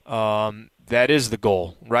that is the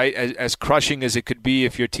goal, right? As crushing as it could be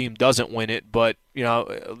if your team doesn't win it, but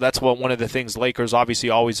that's one of the things Lakers obviously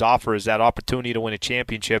always offer is that opportunity to win a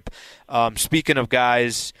championship. Speaking of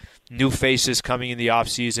guys, new faces coming in the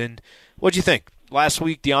offseason, what'd you think? Last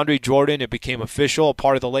week, DeAndre Jordan, it became official, a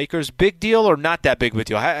part of the Lakers. Big deal or not that big of a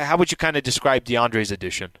deal? How would you kind of describe DeAndre's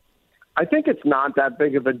addition? I think it's not that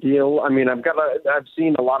big of a deal. I mean, I've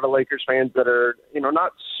seen a lot of Lakers fans that are,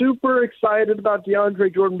 not super excited about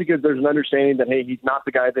DeAndre Jordan because there's an understanding that, hey, he's not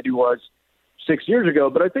the guy that he was 6 years ago.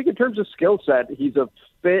 But I think in terms of skill set, he's a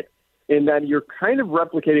fit in that you're kind of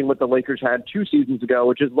replicating what the Lakers had 2 seasons ago,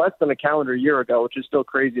 which is less than a calendar year ago, which is still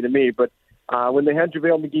crazy to me. But when they had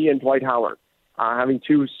JaVale McGee and Dwight Howard, having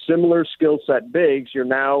 2 similar skill set bigs, you're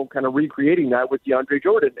now kind of recreating that with DeAndre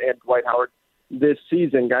Jordan and Dwight Howard this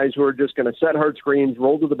season. Guys who are just going to set hard screens,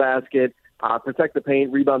 roll to the basket, protect the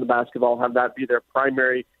paint, rebound the basketball, have that be their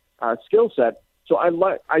primary skill set. So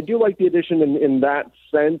I do like the addition in that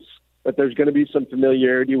sense, that there's going to be some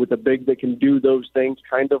familiarity with a big that can do those things,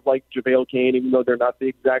 kind of like JaVale Cain, even though they're not the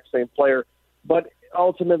exact same player. But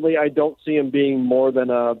ultimately, I don't see him being more than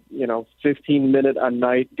a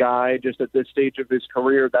 15-minute-a-night guy just at this stage of his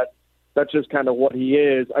career. That's just kind of what he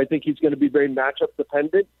is. I think he's going to be very matchup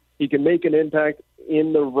dependent. He can make an impact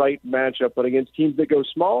in the right matchup, but against teams that go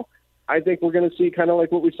small, I think we're going to see kind of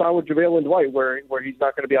like what we saw with JaVale and Dwight, where he's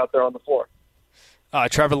not going to be out there on the floor.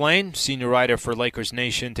 Trevor Lane, senior writer for Lakers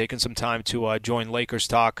Nation, taking some time to join Lakers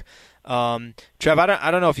Talk. Trev,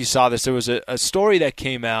 I don't know if you saw this. There was a story that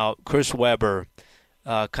came out. Chris Webber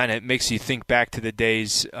kind of makes you think back to the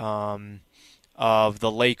days of the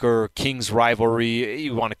Laker-Kings rivalry.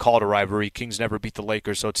 You want to call it a rivalry. Kings never beat the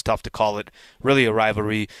Lakers, so it's tough to call it really a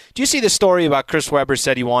rivalry. Do you see the story about Chris Webber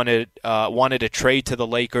said he wanted a trade to the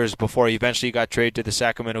Lakers before he eventually got traded to the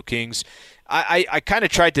Sacramento Kings? I kind of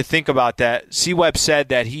tried to think about that. C-Web said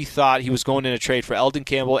that he thought he was going in a trade for Eldon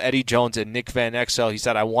Campbell, Eddie Jones, and Nick Van Exel. He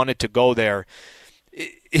said, I wanted to go there.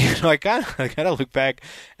 I kind of look back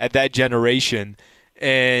at that generation,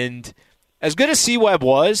 and as good as C-Web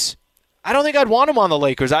was, I don't think I'd want him on the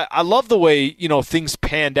Lakers. I love the way, things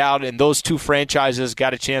panned out and those 2 franchises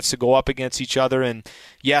got a chance to go up against each other. And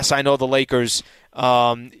yes, I know the Lakers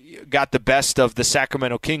got the best of the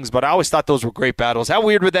Sacramento Kings, but I always thought those were great battles. How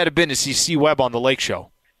weird would that have been to see C-Web on the Lake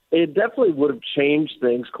Show? It definitely would have changed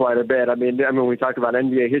things quite a bit. I mean, we talk about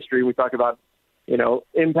NBA history. We talk about,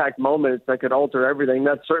 impact moments that could alter everything.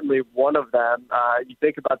 That's certainly one of them. You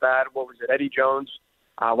think about that. What was it? Eddie Jones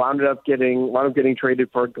wound up getting traded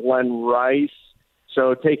for Glenn Rice.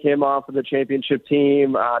 So take him off of the championship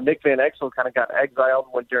team. Nick Van Exel kind of got exiled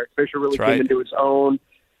when Derek Fisher really came into his own.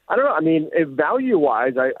 I don't know. I mean,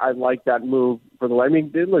 value-wise, I like that move for the. I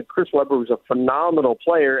mean, Chris Webber was a phenomenal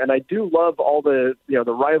player, and I do love all the the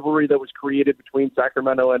rivalry that was created between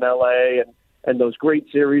Sacramento and LA, and those great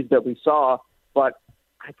series that we saw. But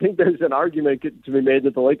I think there's an argument to be made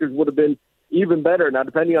that the Lakers would have been even better. Now,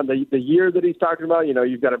 depending on the year that he's talking about,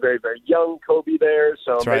 you've got a very, very young Kobe there,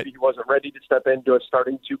 so maybe he wasn't ready to step into a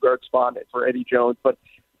starting 2-guard spot for Eddie Jones. But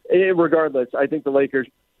regardless, I think the Lakers,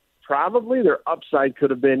 probably their upside could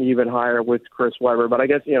have been even higher with Chris Webber. But I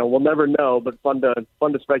guess, we'll never know, but fun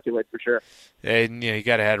to speculate for sure. And, you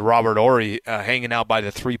got to have Robert Horry hanging out by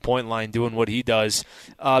the three-point line doing what he does.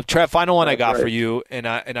 Trev, final one I got for you, and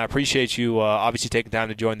I appreciate you obviously taking time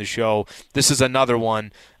to join the show. This is another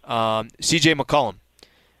one. C.J. McCollum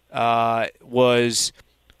was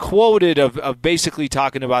quoted of basically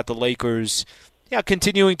talking about the Lakers,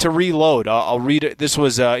 continuing to reload. I'll read it. This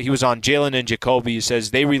was he was on Jalen and Jacoby. He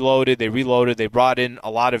says they reloaded. They brought in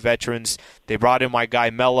a lot of veterans. They brought in my guy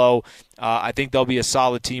Melo. I think they'll be a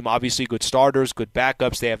solid team. Obviously, good starters, good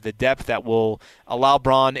backups. They have the depth that will allow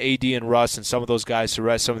Bron, AD, and Russ and some of those guys to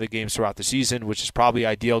rest some of the games throughout the season, which is probably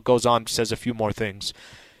ideal. Goes on, says a few more things.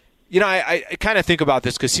 I kind of think about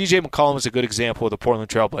this because C.J. McCollum is a good example of the Portland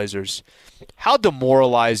Trailblazers. How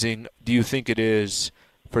demoralizing do you think it is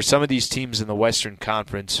for some of these teams in the Western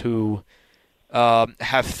Conference who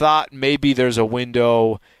have thought maybe there's a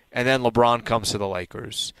window, and then LeBron comes to the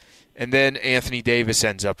Lakers. And then Anthony Davis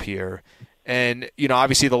ends up here. And,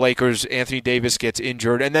 obviously the Lakers, Anthony Davis gets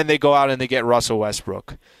injured, and then they go out and they get Russell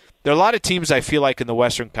Westbrook. There are a lot of teams, I feel like, in the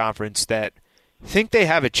Western Conference that think they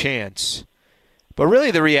have a chance. But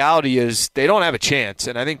really the reality is they don't have a chance.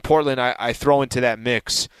 And I think Portland I throw into that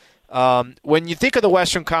mix. When you think of the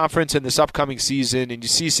Western Conference in this upcoming season and you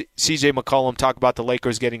see C.J. McCollum talk about the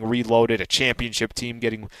Lakers getting reloaded, a championship team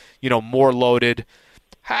getting, more loaded,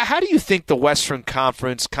 how do you think the Western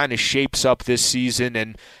Conference kind of shapes up this season,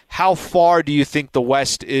 and how far do you think the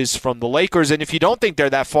West is from the Lakers? And if you don't think they're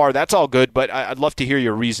that far, that's all good, but I'd love to hear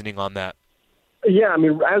your reasoning on that. Yeah, I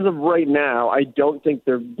mean, as of right now, I don't think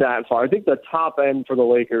they're that far. I think the top end for the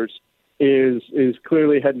Lakers is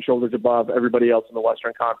clearly head and shoulders above everybody else in the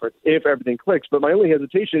Western Conference if everything clicks. But my only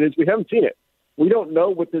hesitation is we haven't seen it. We don't know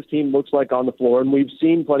what this team looks like on the floor, and we've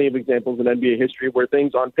seen plenty of examples in NBA history where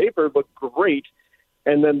things on paper look great,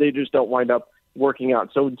 and then they just don't wind up working out.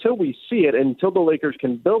 So until we see it, until the Lakers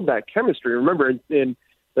can build that chemistry, remember in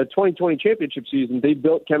the 2020 championship season, they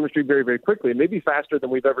built chemistry very, very quickly, maybe faster than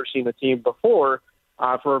we've ever seen a team before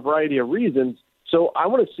for a variety of reasons. So I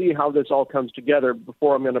want to see how this all comes together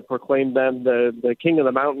before I'm going to proclaim them the king of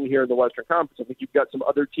the mountain here in the Western Conference. I think you've got some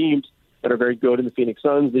other teams that are very good in the Phoenix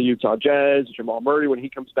Suns, the Utah Jazz, Jamal Murray. When he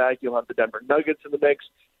comes back, you'll have the Denver Nuggets in the mix.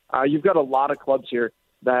 You've got a lot of clubs here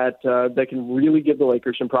that can really give the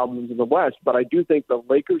Lakers some problems in the West. But I do think the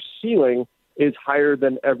Lakers' ceiling is higher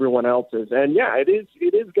than everyone else's. And, yeah, it is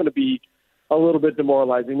going to be a little bit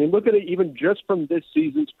demoralizing. I mean, look at it even just from this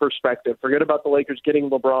season's perspective. Forget about the Lakers getting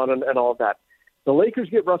LeBron and all of that. The Lakers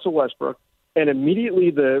get Russell Westbrook, and immediately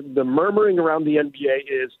the murmuring around the NBA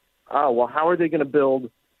is, well, how are they going to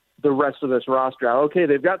build the rest of this roster out? Okay,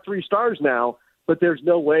 they've got 3 stars now, but there's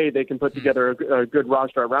no way they can put together a good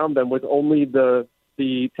roster around them with only the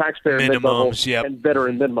taxpayer mid-level and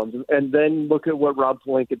veteran minimums. And then look at what Rob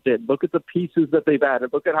Pelinka did. Look at the pieces that they've added.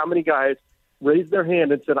 Look at how many guys raised their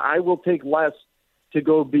hand and said, I will take less to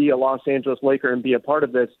go be a Los Angeles Laker and be a part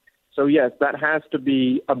of this. So, yes, that has to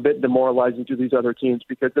be a bit demoralizing to these other teams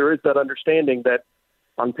because there is that understanding that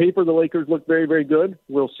on paper the Lakers look very, very good.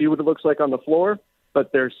 We'll see what it looks like on the floor,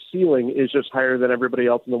 but their ceiling is just higher than everybody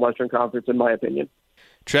else in the Western Conference, in my opinion.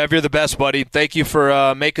 Trev, you're the best, buddy. Thank you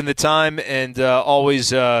for making the time and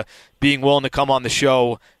always being willing to come on the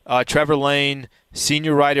show. Trevor Lane,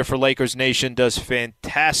 senior writer for Lakers Nation, does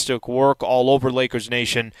fantastic work all over Lakers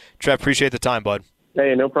Nation. Trev, appreciate the time, bud.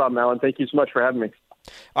 Hey, no problem, Alan. Thank you so much for having me.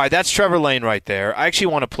 All right, that's Trevor Lane right there. I actually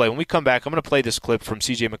want to play. When we come back, I'm going to play this clip from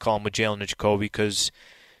C.J. McCollum with Jalen Jacoby because,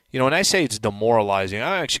 when I say it's demoralizing,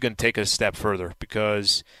 I'm actually going to take it a step further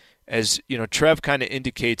because – as Trev kind of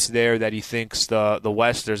indicates there that he thinks the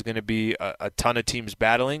West there's going to be a ton of teams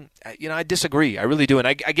battling. I disagree. I really do, and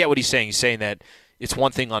I get what he's saying. He's saying that it's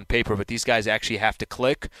one thing on paper, but these guys actually have to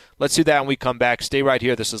click. Let's do that when we come back. Stay right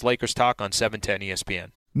here. This is Lakers Talk on 710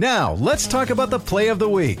 ESPN. Now, let's talk about the play of the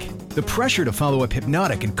week. The pressure to follow up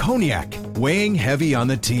Hypnotic and Cognac, weighing heavy on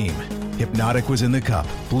the team. Hypnotic was in the cup,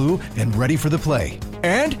 blue, and ready for the play.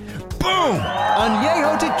 And boom!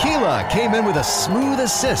 Añejo Tequila came in with a smooth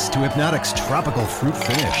assist to Hypnotic's tropical fruit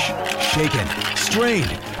finish. Shaken, strained,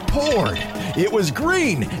 poured. It was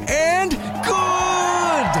green and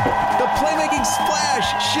good! The playmaking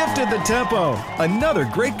splash shifted the tempo. Another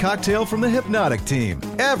great cocktail from the Hypnotic team.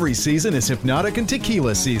 Every season is Hypnotic and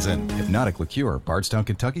Tequila season. Hypnotic Liqueur, Bardstown,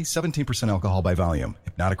 Kentucky, 17% alcohol by volume.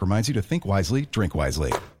 Hypnotic reminds you to think wisely, drink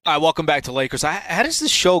wisely. All right, welcome back to Lakers. How does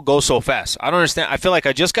this show go so fast? I don't understand. I feel like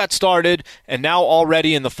I just got started, and now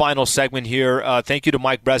already in the final segment here. Thank you to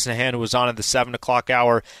Mike Bresnahan, who was on at the 7 o'clock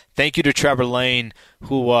hour. Thank you to Trevor Lane,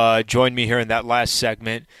 who joined me here in that last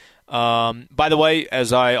segment. By the way,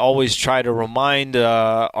 as I always try to remind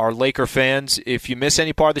our Laker fans, if you miss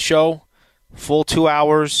any part of the show, full 2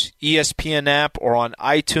 hours, ESPN app, or on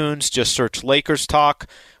iTunes, just search Lakers Talk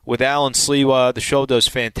with Alan Sliwa. The show does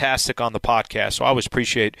fantastic on the podcast, so I always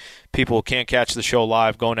appreciate people who can't catch the show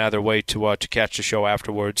live going out of their way to catch the show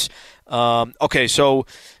afterwards. Okay, so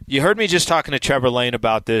you heard me just talking to Trevor Lane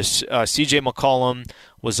about this. C.J. McCollum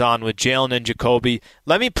was on with Jalen and Jacoby.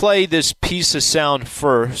 Let me play this piece of sound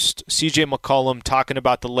first. C.J. McCollum talking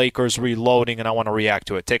about the Lakers reloading, and I want to react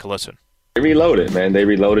to it. Take a listen. They reloaded, man. They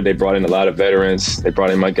reloaded. They brought in a lot of veterans. They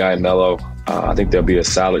brought in my guy Melo. I think they'll be a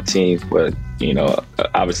solid team, but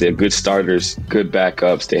obviously a good starters, good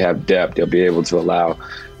backups. They have depth. They'll be able to allow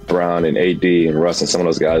Brown and AD and Russ and some of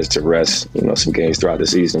those guys to rest, some games throughout the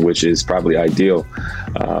season, which is probably ideal.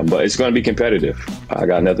 But it's going to be competitive. I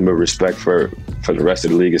got nothing but respect for the rest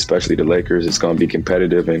of the league, especially the Lakers. It's going to be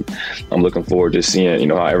competitive, and I'm looking forward to seeing,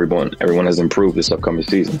 how everyone has improved this upcoming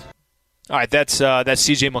season. All right, that's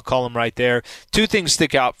CJ McCollum right there. Two things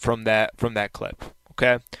stick out from that clip.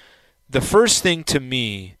 Okay, the first thing to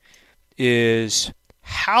me is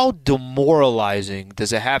how demoralizing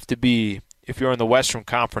does it have to be if you're in the Western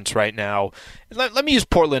Conference right now? Let me use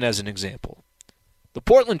Portland as an example. The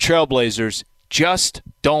Portland Trailblazers just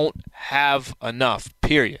don't have enough,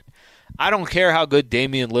 period. I don't care how good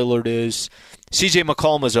Damian Lillard is. CJ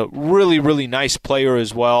McCollum is a really, really nice player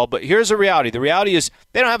as well. But here's the reality. The reality is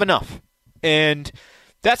they don't have enough. And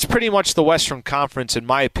that's pretty much the Western Conference, in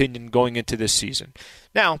my opinion, going into this season.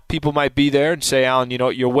 Now, people might be there and say, Alan,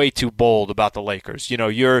 you're way too bold about the Lakers.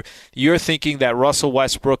 You're thinking that Russell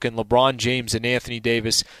Westbrook and LeBron James and Anthony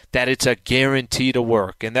Davis, that it's a guarantee to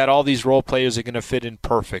work, and that all these role players are going to fit in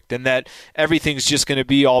perfect, and that everything's just going to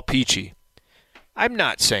be all peachy. I'm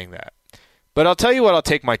not saying that. But I'll tell you what I'll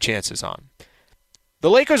take my chances on. The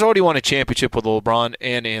Lakers already won a championship with LeBron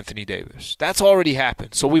and Anthony Davis. That's already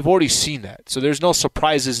happened, so we've already seen that. So there's no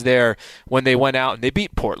surprises there when they went out and they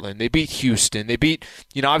beat Portland, they beat Houston, they beat,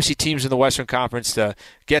 obviously teams in the Western Conference to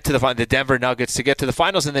get to the Denver Nuggets to get to the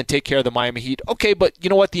finals and then take care of the Miami Heat. Okay, but you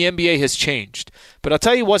know what? The NBA has changed. But I'll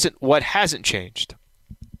tell you what hasn't changed.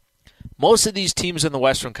 Most of these teams in the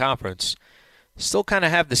Western Conference still kind of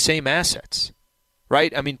have the same assets,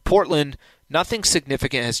 right? I mean, Portland, nothing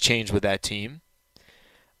significant has changed with that team.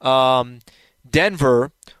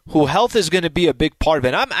 Denver, who health is going to be a big part of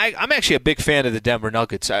it. I'm actually a big fan of the Denver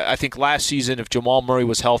Nuggets. I think last season, if Jamal Murray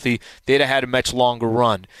was healthy, they'd have had a much longer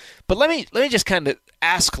run. But let me just kind of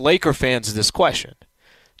ask Laker fans this question.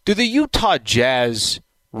 Do the Utah Jazz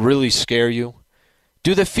really scare you?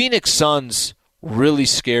 Do the Phoenix Suns really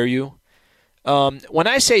scare you? When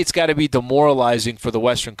I say it's got to be demoralizing for the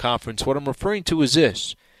Western Conference, what I'm referring to is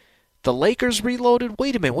this. The Lakers reloaded?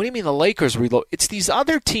 Wait a minute. What do you mean the Lakers reload? It's these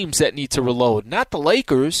other teams that need to reload, not the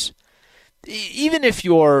Lakers. Even if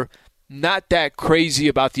you're not that crazy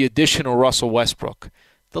about the addition of Russell Westbrook,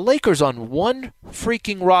 the Lakers on one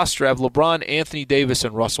freaking roster have LeBron, Anthony Davis,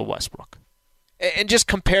 and Russell Westbrook. And just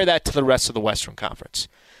compare that to the rest of the Western Conference.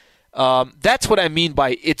 That's what I mean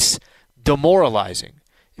by it's demoralizing.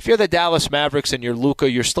 If you're the Dallas Mavericks and you're Luka,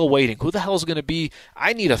 you're still waiting. Who the hell is going to be?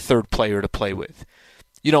 I need a third player to play with.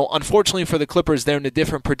 Unfortunately for the Clippers, they're in a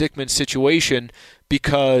different predicament situation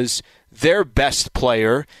because their best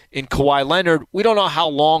player in Kawhi Leonard, we don't know how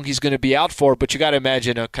long he's going to be out for, but you got to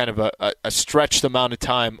imagine a kind of a stretched amount of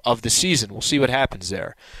time of the season. We'll see what happens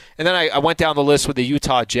there. And then I went down the list with the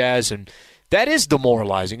Utah Jazz, and that is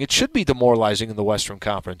demoralizing. It should be demoralizing in the Western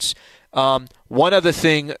Conference. One other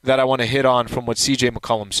thing that I want to hit on from what CJ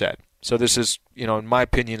McCollum said. So this is, in my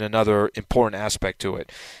opinion, another important aspect to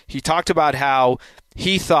it. He talked about how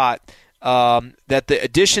he thought that the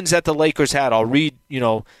additions that the Lakers had, I'll read,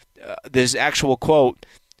 this actual quote,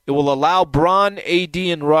 it will allow Bron, AD,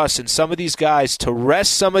 and Russ and some of these guys to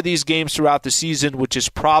rest some of these games throughout the season, which is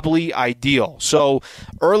probably ideal. So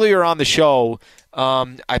earlier on the show,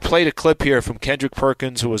 I played a clip here from Kendrick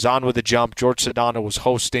Perkins, who was on with The Jump. George Sedano was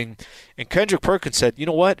hosting. And Kendrick Perkins said, you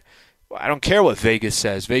know what? I don't care what Vegas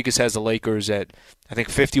says. Vegas has the Lakers at, I think,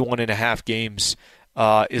 51.5 games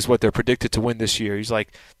is what they're predicted to win this year. He's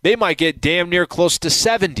like, they might get damn near close to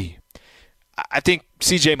 70. I think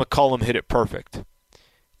CJ McCollum hit it perfect.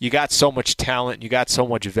 You got so much talent. You got so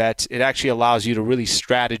much vets. It actually allows you to really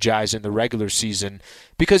strategize in the regular season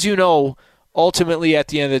because ultimately, at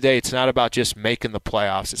the end of the day, it's not about just making the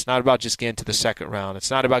playoffs. It's not about just getting to the second round.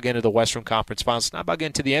 It's not about getting to the Western Conference Finals. It's not about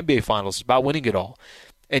getting to the NBA Finals. It's about winning it all.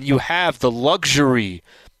 And you have the luxury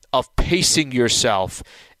of pacing yourself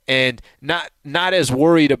and not as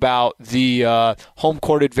worried about the home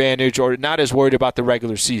court advantage or not as worried about the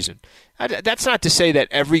regular season. That's not to say that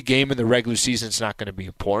every game in the regular season is not going to be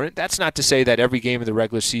important. That's not to say that every game in the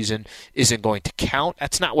regular season isn't going to count.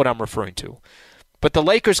 That's not what I'm referring to. But the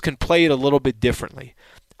Lakers can play it a little bit differently.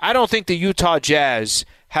 I don't think the Utah Jazz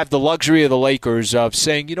have the luxury of the Lakers of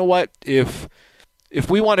saying, you know what, if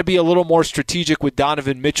we want to be a little more strategic with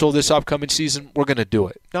Donovan Mitchell this upcoming season, we're going to do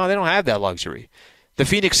it. No, they don't have that luxury. The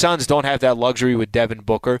Phoenix Suns don't have that luxury with Devin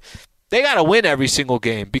Booker. They got to win every single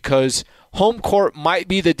game because home court might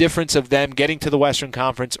be the difference of them getting to the Western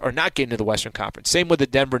Conference or not getting to the Western Conference. Same with the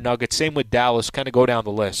Denver Nuggets, same with Dallas, kind of go down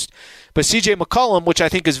the list. But C.J. McCollum, which I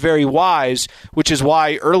think is very wise, which is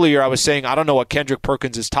why earlier I was saying I don't know what Kendrick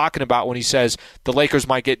Perkins is talking about when he says the Lakers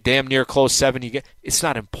might get damn near close 70. It's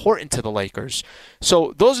not important to the Lakers.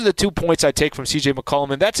 So those are the 2 points I take from C.J.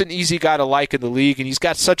 McCollum, and that's an easy guy to like in the league, and he's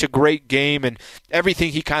got such a great game, and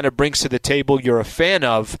everything he kind of brings to the table you're a fan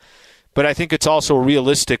of. But I think it's also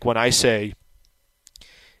realistic when I say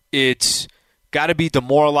it's got to be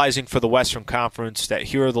demoralizing for the Western Conference that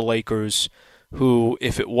here are the Lakers who,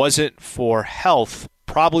 if it wasn't for health,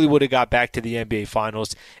 probably would have got back to the NBA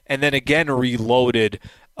Finals and then again reloaded.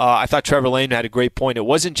 I thought Trevor Lane had a great point. It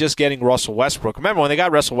wasn't just getting Russell Westbrook. Remember, when they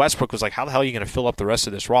got Russell Westbrook, it was like, how the hell are you going to fill up the rest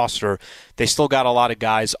of this roster? They still got a lot of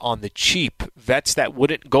guys on the cheap, vets that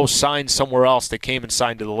wouldn't go sign somewhere else that came and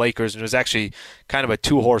signed to the Lakers. And it was actually kind of a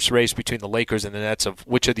two-horse race between the Lakers and the Nets of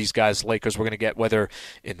which of these guys Lakers were going to get, whether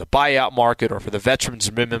in the buyout market or for the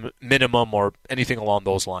veterans minimum or anything along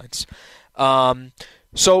those lines.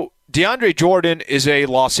 So DeAndre Jordan is a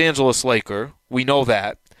Los Angeles Laker. We know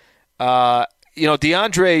that.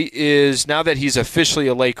 DeAndre is, now that he's officially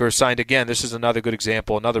a Laker, signed again. This is another good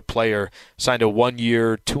example. Another player signed a 1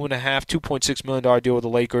 year, $2.6 million deal with the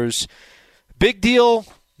Lakers. Big deal,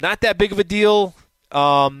 not that big of a deal.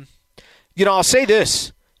 I'll say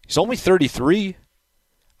this. He's only 33.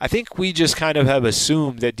 I think we just kind of have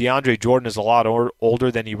assumed that DeAndre Jordan is a lot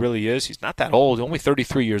older than he really is. He's not that old, only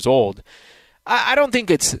 33 years old. I don't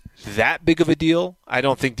think it's that big of a deal. I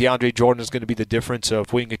don't think DeAndre Jordan is going to be the difference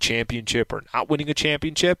of winning a championship or not winning a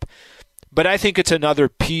championship. But I think it's another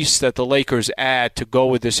piece that the Lakers add to go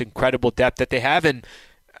with this incredible depth that they have. And,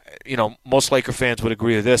 most Laker fans would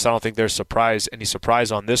agree with this. I don't think there's any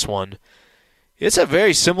surprise on this one. It's a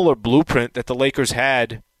very similar blueprint that the Lakers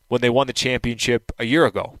had when they won the championship a year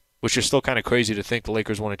ago, which is still kind of crazy to think the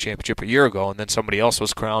Lakers won a championship a year ago and then somebody else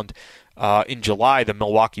was crowned in July, the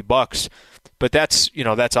Milwaukee Bucks. But that's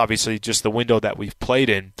obviously just the window that we've played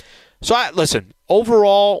in. So, listen,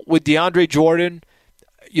 overall, with DeAndre Jordan,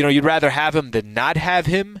 you'd rather have him than not have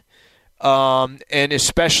him, and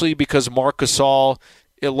especially because Marc Gasol,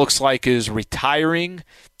 it looks like, is retiring,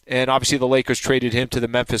 and obviously the Lakers traded him to the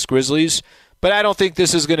Memphis Grizzlies. But I don't think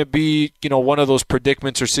this is going to be, one of those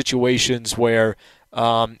predicaments or situations where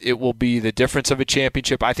it will be the difference of a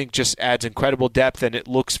championship. I think just adds incredible depth, and it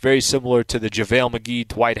looks very similar to the JaVale McGee,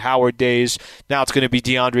 Dwight Howard days. Now it's going to be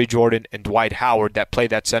DeAndre Jordan and Dwight Howard that play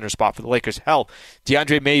that center spot for the Lakers. Hell,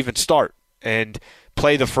 DeAndre may even start and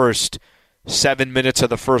play the first 7 minutes of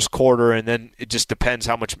the first quarter, and then it just depends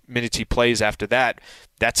how much minutes he plays after that.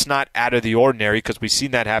 That's not out of the ordinary because we've seen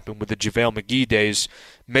that happen with the JaVale McGee days.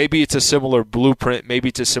 Maybe it's a similar blueprint. Maybe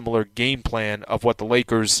it's a similar game plan of what the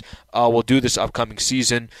Lakers will do this upcoming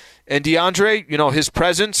season. And DeAndre, his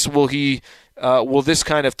presence, will this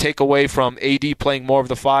kind of take away from AD playing more of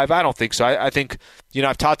the five? I don't think so. I think,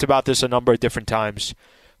 I've talked about this a number of different times.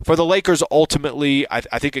 For the Lakers, ultimately, I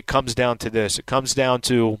think it comes down to this. It comes down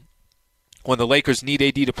to when the Lakers need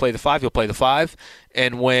AD to play the five, he'll play the five.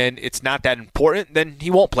 And when it's not that important, then he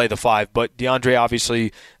won't play the five. But DeAndre,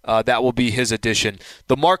 obviously, that will be his addition.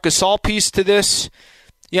 The Marc Gasol piece to this,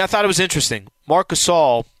 I thought it was interesting. Marc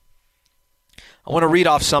Gasol, I want to read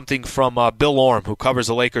off something from Bill Orm, who covers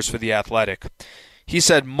the Lakers for The Athletic. He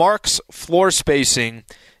said, Marc's floor spacing,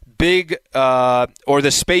 or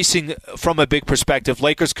the spacing from a big perspective,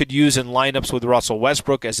 Lakers could use in lineups with Russell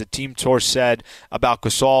Westbrook. As the team source said about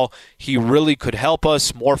Gasol, he really could help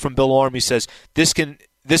us. More from Bill Orm. He says, this can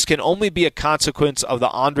only be a consequence of the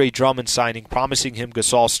Andre Drummond signing, promising him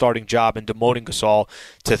Gasol's starting job and demoting Gasol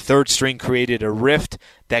to third string created a rift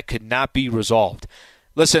that could not be resolved.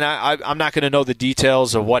 Listen, I'm not going to know the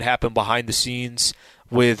details of what happened behind the scenes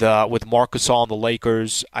with Marc Gasol and the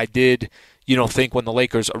Lakers. I did think when the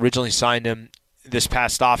Lakers originally signed him this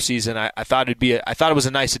past offseason, I thought it was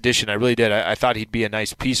a nice addition. I really did. I thought he'd be a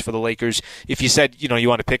nice piece for the Lakers. If you said, you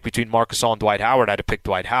want to pick between Marc Gasol and Dwight Howard, I'd have picked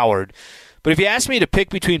Dwight Howard. But if you asked me to pick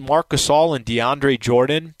between Marc Gasol and DeAndre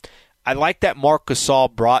Jordan, I like that Marc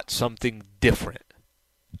Gasol brought something different.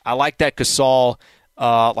 I like that Gasol,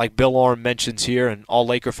 like Bill Orm mentions here, and all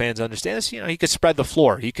Laker fans understand this, he could spread the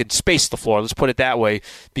floor. He can space the floor, let's put it that way,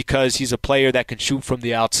 because he's a player that can shoot from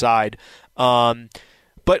the outside.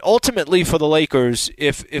 But ultimately for the Lakers,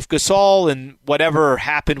 if Gasol and whatever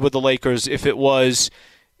happened with the Lakers, if it was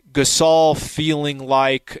Gasol feeling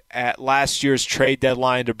like at last year's trade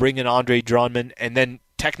deadline to bring in Andre Drummond and then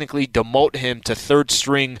technically demote him to third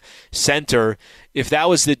string center, if that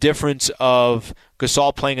was the difference of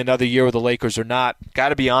Gasol playing another year with the Lakers or not, got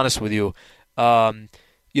to be honest with you,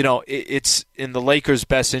 it's in the Lakers'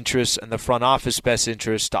 best interest and the front office best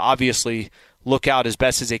interest to obviously look out as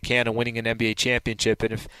best as they can in winning an NBA championship.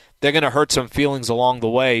 And if they're going to hurt some feelings along the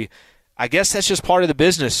way, I guess that's just part of the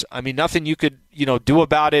business. I mean, nothing you could, do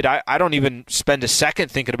about it. I don't even spend a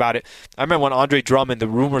second thinking about it. I remember when Andre Drummond, the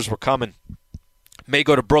rumors were coming, may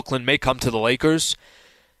go to Brooklyn, may come to the Lakers.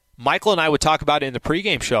 Michael and I would talk about it in the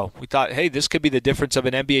pregame show. We thought, hey, this could be the difference of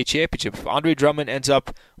an NBA championship. If Andre Drummond ends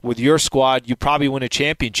up with your squad, you probably win a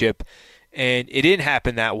championship. And it didn't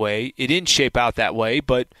happen that way. It didn't shape out that way,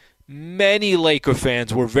 but many Laker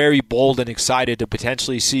fans were very bold and excited to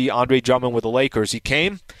potentially see Andre Drummond with the Lakers. He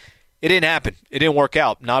came. It didn't happen. It didn't work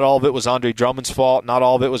out. Not all of it was Andre Drummond's fault. Not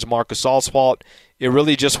all of it was Marc Gasol's fault. It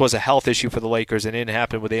really just was a health issue for the Lakers, and it didn't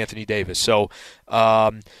happen with Anthony Davis. So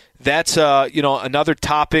that's another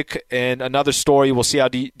topic and another story. We'll see how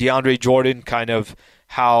DeAndre Jordan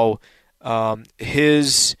how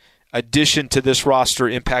his addition to this roster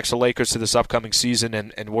impacts the Lakers to this upcoming season,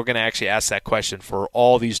 and we're going to actually ask that question for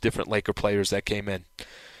all these different Laker players that came in.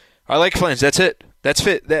 All right, Laker fans, that's it. That's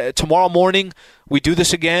it. Tomorrow morning, we do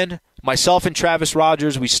this again. Myself and Travis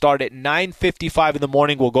Rogers, we start at 9:55 in the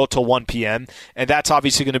morning. We'll go till 1 p.m., and that's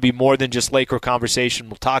obviously going to be more than just Laker conversation.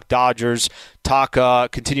 We'll talk Dodgers,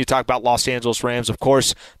 continue to talk about Los Angeles Rams, of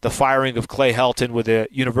course, the firing of Clay Helton with the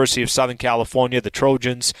University of Southern California, the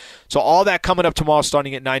Trojans. So all that coming up tomorrow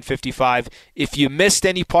starting at 9:55. If you missed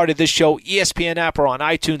any part of this show, ESPN app or on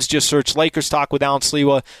iTunes, just search Lakers Talk with Alan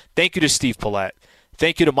Sliwa. Thank you to Steve Paulette.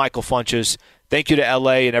 Thank you to Michael Funches. Thank you to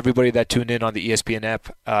LA and everybody that tuned in on the ESPN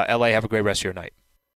app. LA, have a great rest of your night.